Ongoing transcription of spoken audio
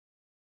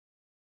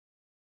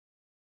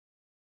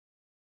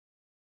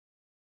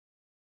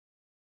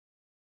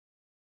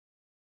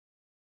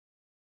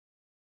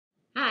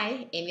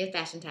Hi, Amy with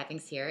Fashion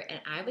Toppings here,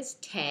 and I was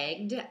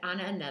tagged on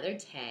another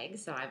tag,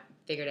 so I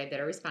figured I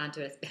better respond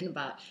to it. It's been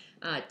about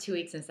 2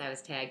 weeks since I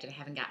was tagged, and I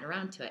haven't gotten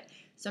around to it.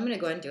 So I'm going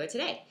to go ahead and do it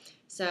today.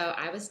 So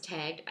I was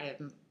tagged, I have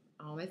them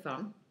on my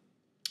phone.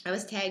 I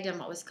was tagged on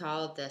what was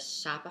called the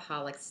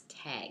Shopaholics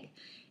Tag,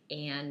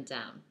 and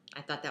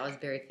I thought that was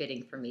very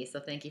fitting for me, so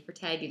thank you for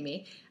tagging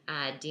me.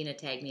 Dina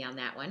tagged me on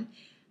that one.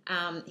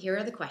 Here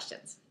are the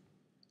questions.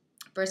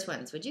 First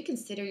ones, would you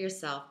consider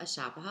yourself a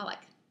shopaholic?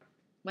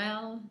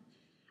 Well,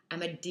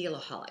 I'm a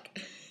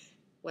dealaholic.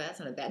 Well, that's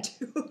not a bad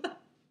too.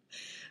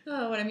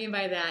 Oh, what I mean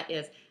by that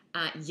is,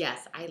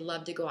 yes, I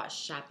love to go out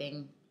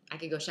shopping. I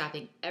could go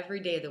shopping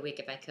every day of the week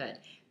if I could,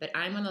 but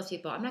I'm one of those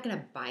people, I'm not going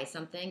to buy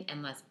something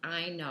unless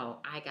I know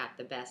I got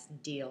the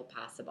best deal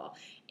possible.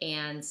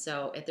 And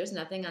so if there's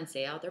nothing on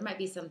sale, there might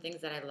be some things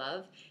that I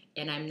love,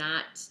 and I'm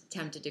not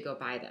tempted to go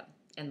buy them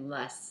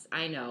unless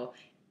I know,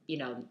 you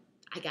know,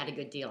 I got a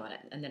good deal on it,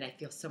 and then I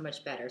feel so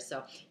much better.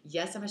 So,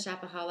 yes, I'm a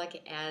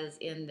shopaholic, as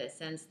in the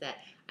sense that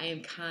I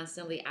am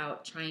constantly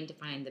out trying to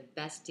find the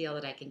best deal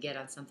that I can get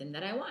on something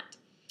that I want.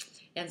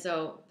 And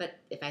so, but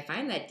if I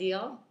find that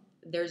deal,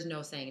 there's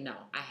no saying no.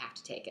 I have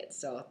to take it.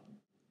 So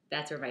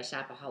that's where my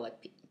shopaholic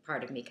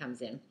part of me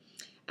comes in.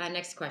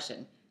 Next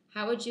question.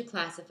 How would you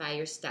classify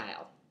your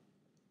style?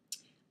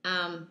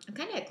 I'm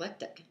kind of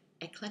eclectic.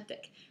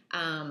 Eclectic.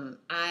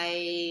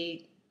 I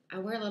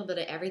wear a little bit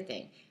of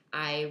everything.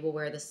 I will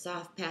wear the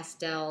soft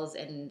pastels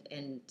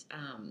and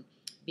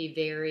be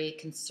very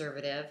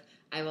conservative.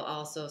 I will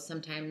also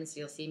sometimes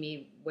you'll see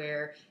me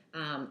wear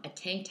a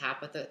tank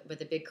top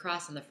with a big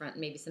cross on the front,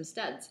 and maybe some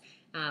studs,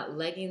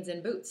 leggings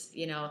and boots.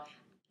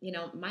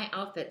 My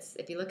outfits.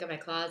 If you look at my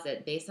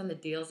closet, based on the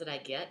deals that I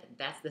get,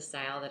 that's the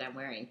style that I'm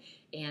wearing,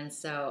 and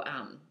so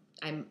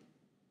I'm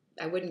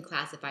I wouldn't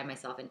classify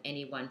myself in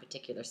any one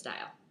particular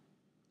style.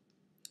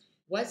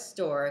 What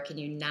store can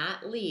you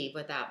not leave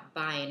without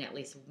buying at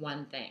least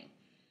one thing?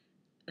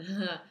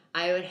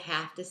 I would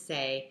have to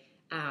say,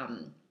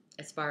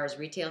 as far as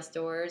retail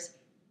stores,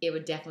 it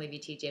would definitely be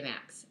TJ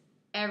Maxx.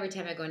 Every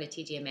time I go into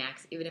TJ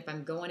Maxx, even if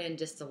I'm going in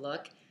just to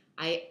look,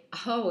 I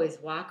always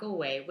walk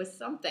away with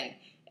something.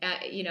 Uh,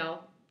 you know,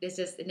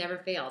 it never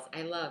fails.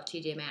 I love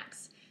TJ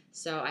Maxx,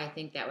 so I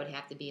think that would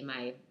have to be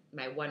my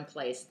one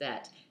place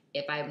that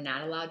if I'm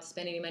not allowed to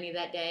spend any money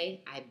that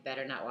day, I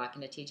better not walk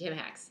into TJ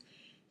Maxx.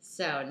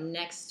 So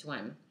next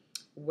one,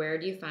 where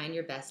do you find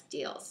your best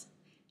deals?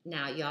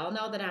 Now, y'all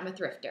know that I'm a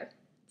thrifter.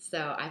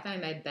 So I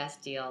find my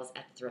best deals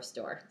at the thrift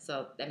store.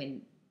 So, I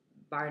mean,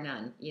 bar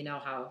none. You know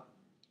how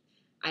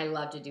I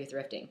love to do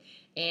thrifting.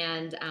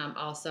 And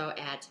also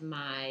at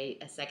my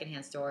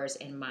secondhand stores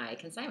and my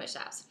consignment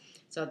shops.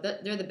 So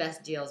they're the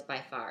best deals by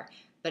far.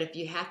 But if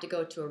you have to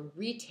go to a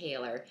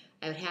retailer,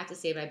 I would have to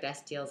say my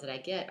best deals that I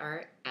get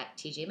are at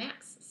TJ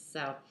Maxx.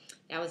 So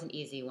that was an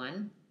easy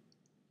one.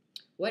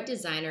 What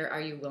designer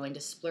are you willing to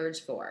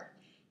splurge for?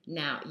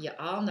 Now, you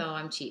all know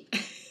I'm cheap.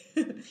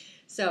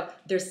 So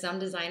there's some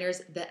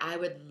designers that I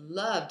would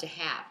love to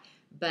have,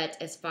 but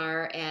as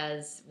far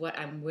as what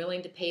I'm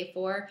willing to pay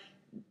for,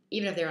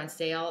 even if they're on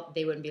sale,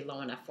 they wouldn't be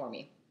low enough for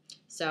me.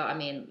 So I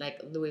mean,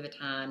 like Louis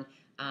Vuitton,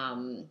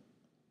 um,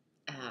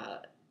 uh,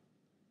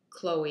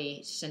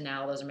 Chloe,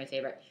 Chanel, those are my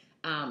favorite.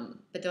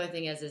 But the only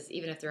thing is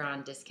even if they're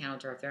on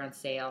discount or if they're on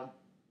sale,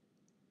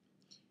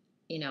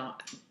 you know,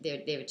 they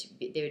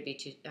would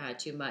be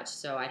too much.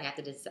 So I'd have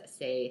to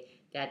say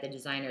that the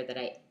designer that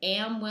I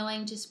am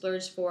willing to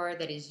splurge for,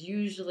 that is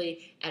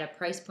usually at a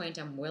price point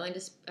I'm willing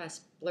to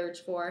splurge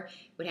for,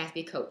 would have to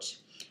be Coach.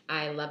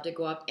 I love to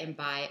go up and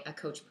buy a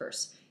Coach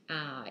purse.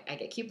 I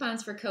get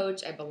coupons for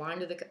Coach. I belong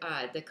to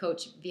the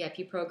Coach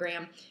VIP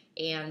program,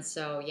 and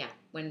so yeah,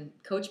 when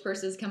Coach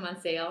purses come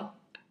on sale,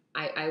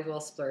 I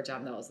will splurge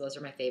on those. Those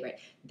are my favorite.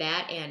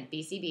 That and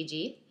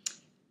BCBG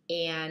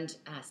and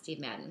Steve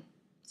Madden.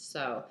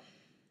 So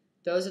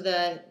those are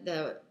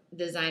the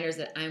designers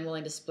that I'm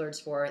willing to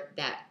splurge for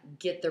that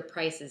get their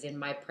prices in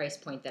my price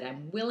point that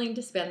I'm willing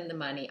to spend the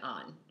money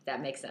on. If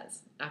that makes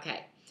sense.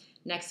 Okay,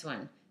 next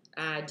one.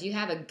 Do you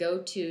have a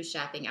go-to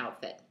shopping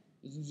outfit?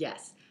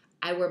 Yes.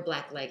 I wear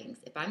black leggings.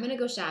 If I'm going to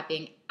go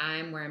shopping,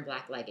 I'm wearing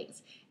black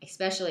leggings,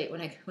 especially when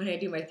I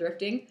do my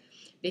thrifting,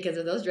 because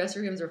if those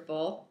dressing rooms are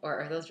full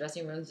or if those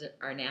dressing rooms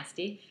are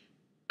nasty,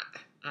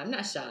 I'm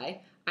not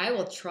shy. I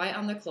will try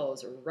on the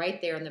clothes right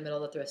there in the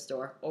middle of the thrift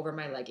store over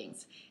my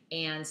leggings.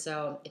 And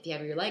so if you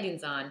have your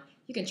leggings on,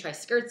 you can try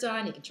skirts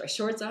on, you can try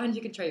shorts on,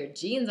 you can try your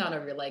jeans on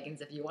over your leggings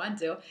if you want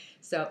to.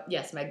 So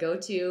yes, my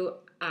go-to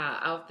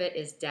outfit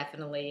is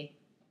definitely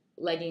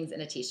leggings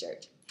and a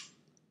t-shirt.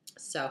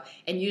 So,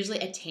 and usually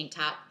a tank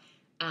top,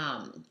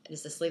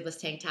 just a sleeveless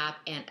tank top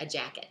and a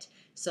jacket.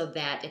 So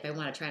that if I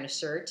want to try on a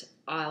shirt,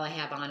 all I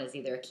have on is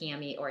either a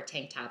cami or a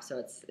tank top, so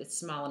it's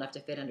small enough to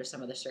fit under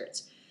some of the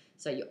shirts.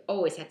 So you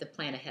always have to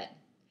plan ahead.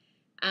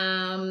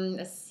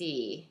 Let's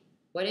see.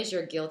 What is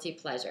your guilty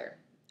pleasure?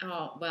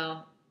 Oh,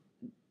 well,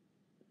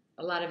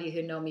 a lot of you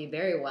who know me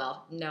very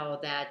well know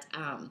that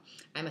I'm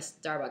a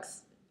Starbucks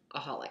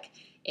aholic.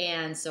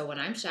 And so when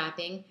I'm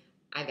shopping,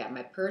 I've got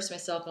my purse, my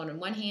cell phone in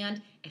one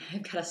hand, and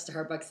I've got a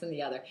Starbucks in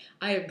the other.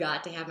 I have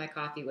got to have my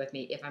coffee with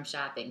me if I'm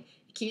shopping.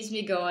 It keeps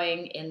me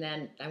going, and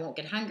then I won't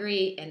get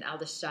hungry, and I'll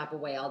just shop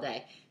away all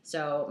day.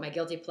 So my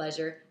guilty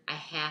pleasure, I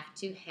have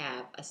to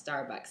have a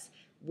Starbucks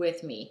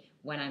with me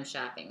when I'm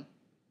shopping.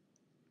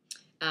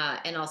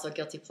 And also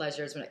guilty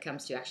pleasures when it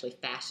comes to actually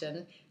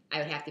fashion.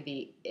 It'd have to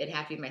be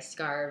my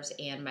scarves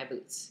and my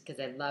boots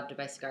because I love to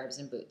buy scarves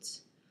and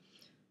boots.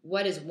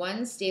 What is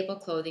one staple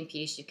clothing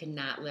piece you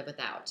cannot live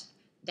without?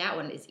 That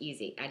one is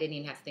easy. I didn't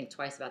even have to think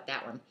twice about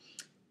that one.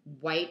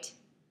 White,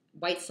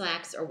 white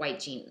slacks or white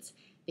jeans.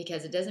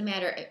 Because it doesn't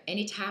matter,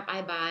 any top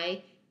I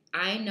buy,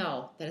 I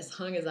know that as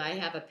long as I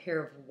have a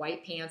pair of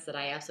white pants that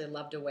I absolutely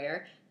love to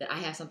wear, that I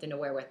have something to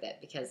wear with it.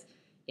 Because,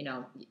 you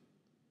know,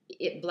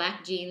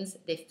 black jeans,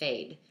 they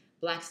fade.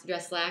 Black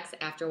dress slacks,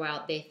 after a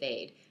while, they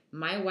fade.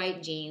 My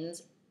white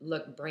jeans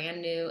look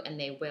brand new, and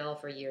they will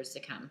for years to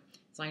come,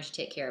 as long as you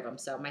take care of them.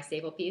 So my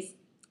staple piece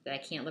that I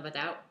can't live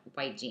without,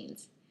 white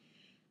jeans.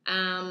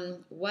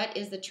 What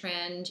is the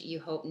trend you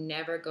hope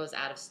never goes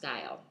out of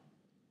style?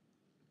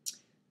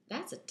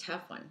 That's a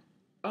tough one.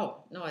 Oh,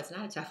 no, it's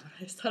not a tough one.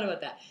 I just thought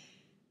about that.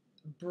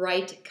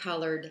 Bright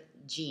colored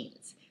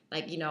jeans.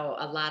 Like, a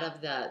lot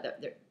of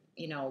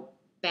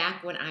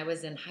back when I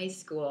was in high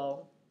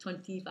school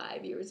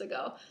 25 years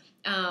ago,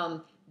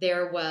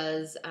 there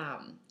was,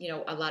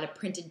 a lot of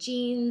printed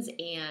jeans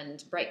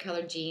and bright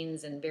colored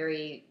jeans and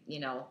very,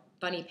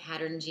 funny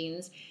pattern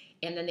jeans.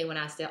 And then they went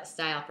out of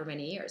style for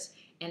many years.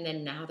 And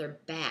then now they're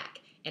back.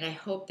 And I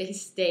hope they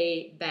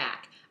stay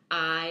back.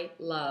 I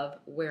love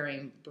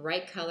wearing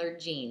bright colored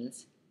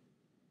jeans.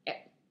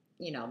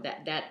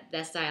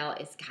 That style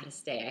has got to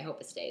stay. I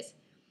hope it stays.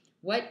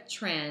 What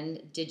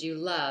trend did you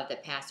love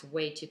that passed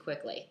way too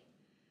quickly?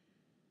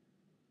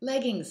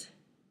 Leggings.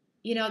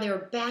 They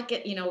were back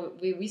at,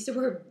 we used to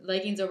wear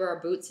leggings over our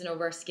boots and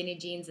over our skinny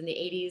jeans in the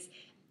 80s.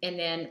 And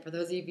then, for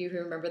those of you who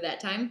remember that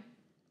time,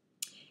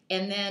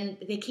 and then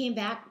they came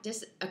back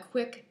just a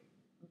quick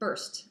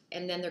burst,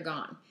 and then they're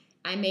gone.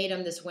 I made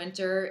them this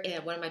winter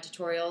in one of my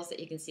tutorials that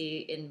you can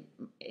see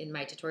in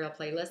my tutorial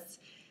playlists.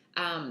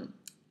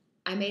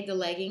 I made the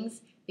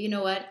leggings, but you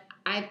know what?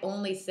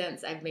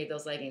 Since I've made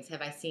those leggings,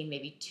 have I seen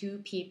maybe 2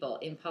 people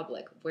in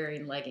public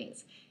wearing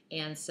leggings.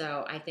 And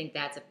so I think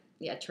that's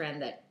a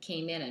trend that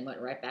came in and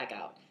went right back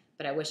out.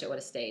 But I wish it would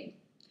have stayed.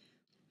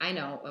 I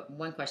know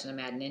one question I'm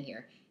adding in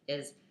here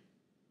is,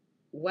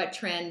 what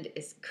trend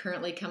is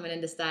currently coming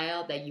into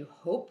style that you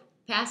hope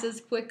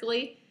passes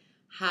quickly?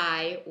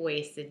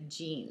 High-waisted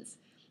jeans.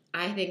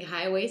 I think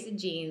high-waisted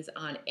jeans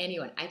on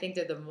anyone, I think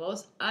they're the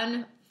most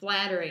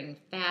unflattering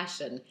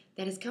fashion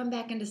that has come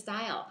back into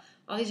style.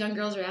 All these young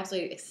girls are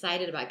absolutely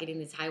excited about getting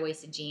these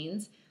high-waisted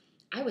jeans.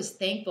 I was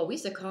thankful. We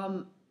used to call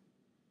them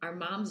our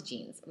mom's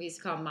jeans. We used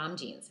to call them mom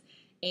jeans.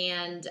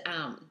 And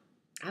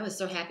I was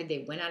so happy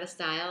they went out of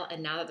style,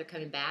 and now that they're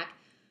coming back,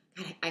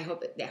 God, I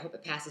hope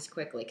it passes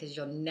quickly, because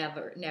you'll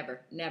never,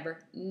 never, never,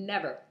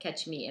 never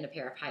catch me in a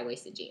pair of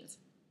high-waisted jeans.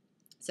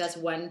 So that's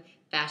one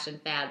fashion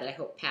fad that I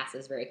hope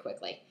passes very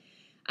quickly.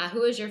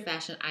 Who is your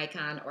fashion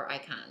icon or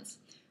icons?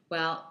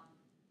 Well,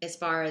 as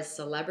far as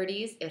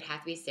celebrities, it would have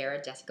to be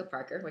Sarah Jessica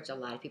Parker, which a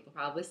lot of people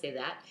probably say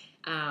that,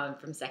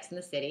 from Sex and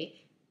the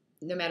City.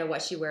 No matter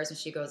what she wears when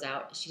she goes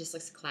out, she just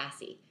looks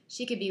classy.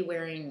 She could be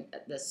wearing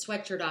the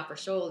sweatshirt off her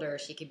shoulder.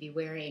 She could be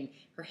wearing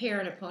her hair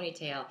in a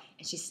ponytail,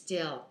 and she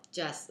still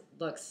just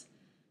looks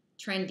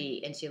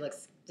trendy, and she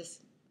looks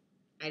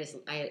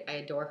I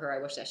adore her.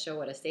 I wish that show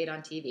would have stayed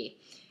on TV.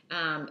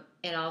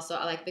 And also,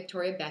 I like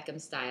Victoria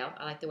Beckham's style.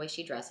 I like the way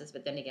she dresses,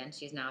 but then again,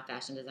 she's now a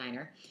fashion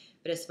designer.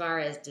 But as far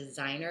as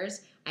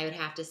designers, I would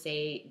have to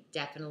say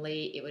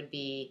definitely it would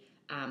be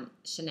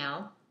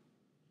Chanel,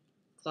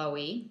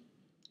 Chloe,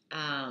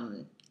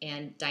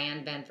 and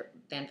Diane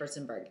Van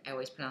Furstenberg. I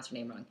always pronounce her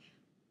name wrong.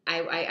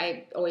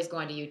 I always go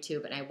onto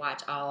YouTube and I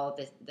watch all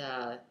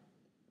the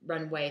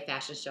runway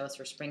fashion shows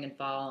for spring and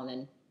fall, and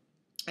then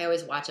I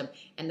always watch them.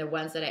 And the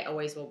ones that I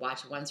always will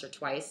watch once or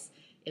twice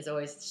is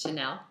always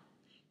Chanel,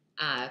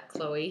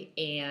 Chloe,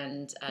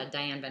 and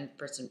Diane Van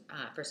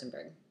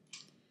Furstenberg.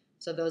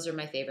 So those are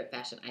my favorite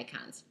fashion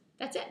icons.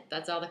 That's it.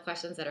 That's all the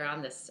questions that are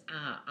on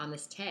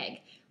this tag.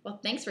 Well,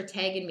 thanks for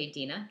tagging me,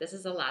 Dina. This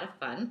is a lot of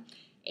fun.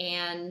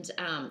 And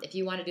if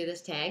you want to do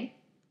this tag,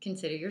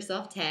 consider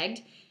yourself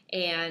tagged.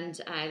 And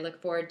I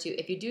look forward to,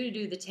 if you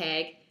do the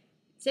tag,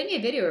 send me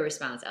a video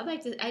response.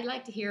 I'd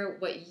like to hear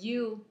what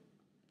you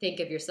think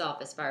of yourself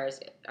as far as,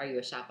 are you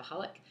a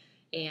shopaholic?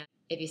 And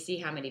if you see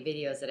how many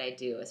videos that I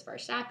do as far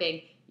as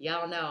shopping,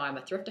 y'all know I'm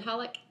a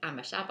thriftaholic, I'm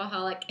a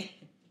shopaholic,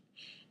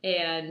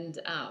 and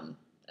I'm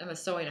a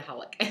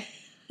sewingaholic. I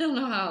don't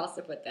know how else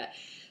to put that.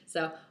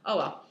 So, oh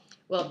well.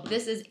 Well,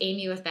 this is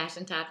Amy with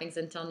Fashion Toppings.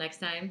 Until next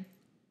time,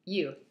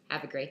 you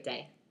have a great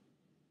day.